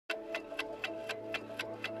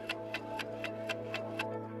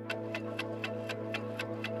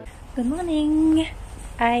Good morning!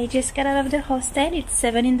 I just got out of the hostel. It's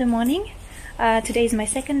 7 in the morning. Today is my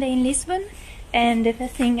second day in Lisbon, and the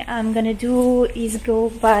first thing I'm gonna do is go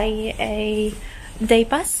buy a day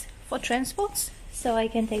pass for transports so I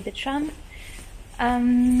can take the tram,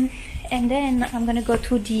 and then I'm gonna go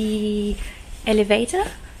to the elevator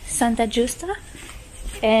Santa Justa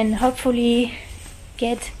and hopefully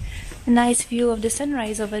get a nice view of the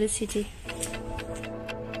sunrise over the city.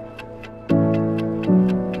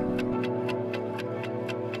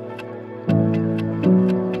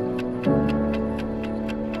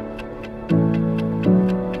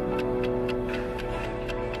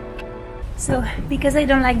 So, because I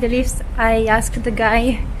don't like the lifts, I asked the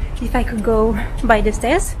guy if I could go by the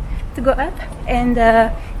stairs to go up, and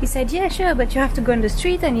he said, yeah, sure, but you have to go on the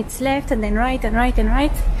street and it's left and then right and right and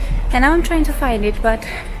right, and now I'm trying to find it, but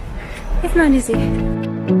it's not easy.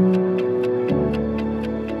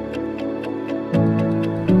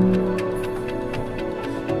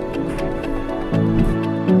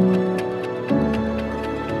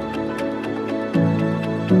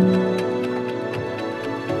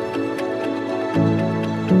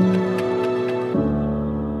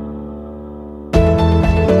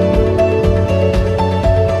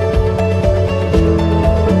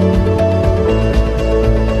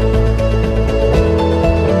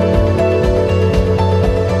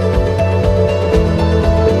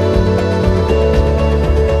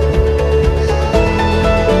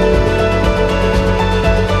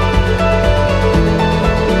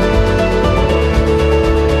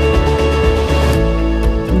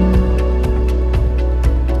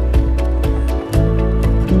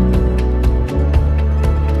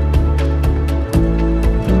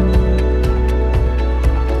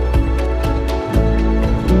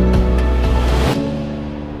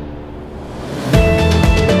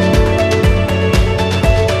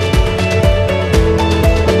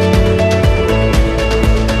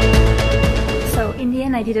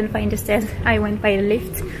 I didn't find the stairs, I went by the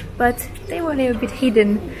lift, but they were a little bit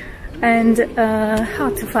hidden and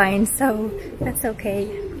hard to find, so that's okay.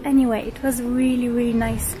 Anyway, it was really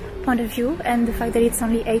nice point of view, and the fact that it's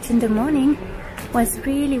only 8 in the morning was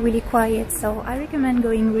really quiet, so I recommend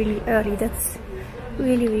going really early. That's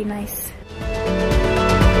really nice.